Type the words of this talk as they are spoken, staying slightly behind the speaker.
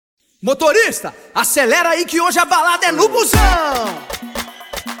Motorista, acelera aí que hoje a balada é no busão.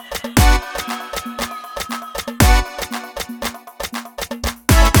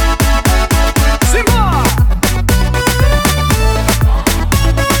 Simbora!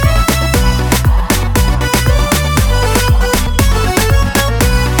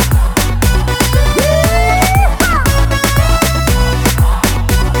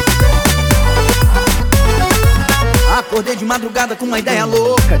 Acordei de madrugada com uma ideia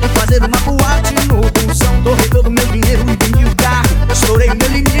louca de fazer uma boate no Busão. Torrei todo o meu dinheiro e vendi o carro. Estourei o meu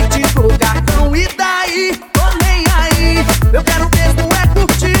limite pro cartão. E daí, tô nem aí. Eu quero mesmo é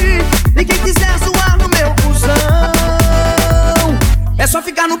curtir. E quem quiser zoar no meu busão, é só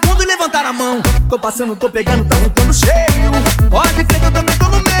ficar no fundo e levantar a mão. Tô passando, tô pegando, tá ficando cheio. Pode crer que eu também tô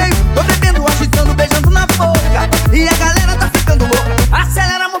no meio. Tô bebendo, agitando, beijando na boca. E a galera tá ficando louca.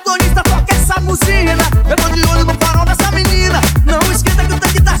 Acelera, motorista, toca essa buzina. Eu tô de olho no farol dessa menina. Não esquenta que o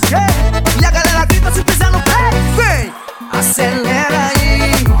tanque tá cheio. E a galera grita se pisar no pé. Vem! Acelera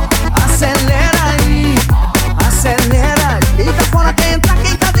aí, acelera aí, acelera. Quem tá fora quer entrar,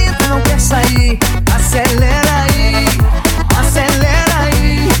 quem tá dentro não quer sair. Acelera aí, acelera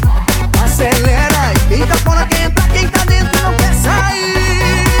aí, acelera. Quem tá fora quer entrar, quem tá dentro não quer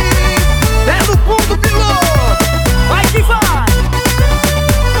sair. É no ponto, piloto, vai que vai.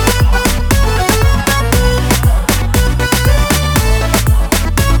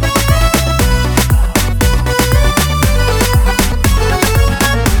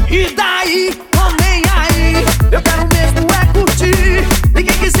 E daí, tô nem aí. Eu quero mesmo é curtir. E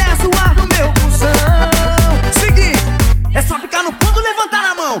quem quiser zoar no meu busão, seguinte, é só ficar no fundo e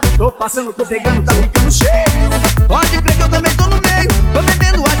levantar a mão. Tô passando, tô pegando, tá ficando cheio. Pode crer que eu também tô no meio. Tô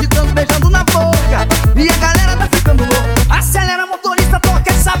bebendo, agitando, beijando na boca. E a galera tá ficando louca. Acelera, motorista,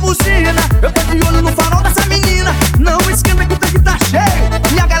 toca essa buzina. Eu tô de olho no farol dessa menina. Não esquenta que o tanque tá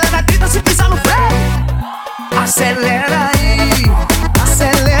cheio. E a galera grita se pisar no freio. Acelera aí,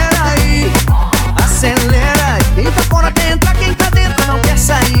 acelera aí, acelera. Quem tá fora quer entrar, quem tá dentro não quer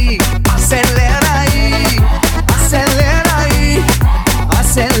sair. Acelera aí, acelera aí,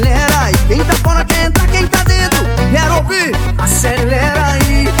 acelera. Quem tá fora quer entrar, quem tá dentro quer ouvir. Acelera